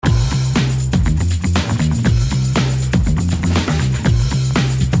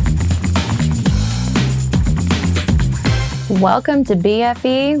Welcome to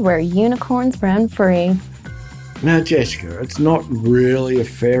BFE, where unicorns run free. Now, Jessica, it's not really a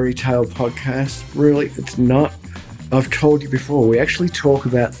fairy tale podcast. Really, it's not. I've told you before, we actually talk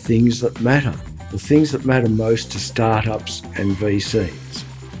about things that matter. The things that matter most to startups and VCs.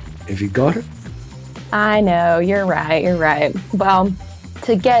 Have you got it? I know, you're right. Well,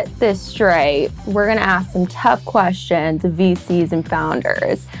 to get this straight, we're going to ask some tough questions of VCs and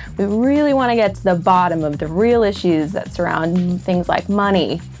founders. We really want to get to the bottom of the real issues that surround things like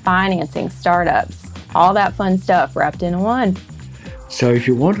money, financing, startups, all that fun stuff wrapped into one. So if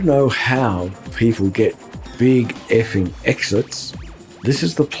you want to know how people get big effing exits, this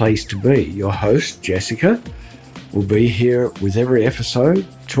is the place to be. Your host, Jessica, will be here with every episode,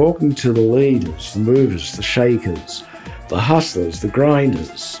 talking to the leaders, the movers, the shakers, the hustlers, the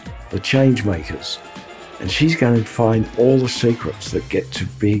grinders, the change makers. And she's going to find all the secrets that get to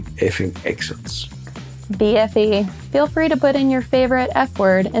big effing exits. BFE, feel free to put in your favorite F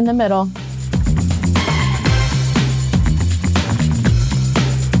word in the middle.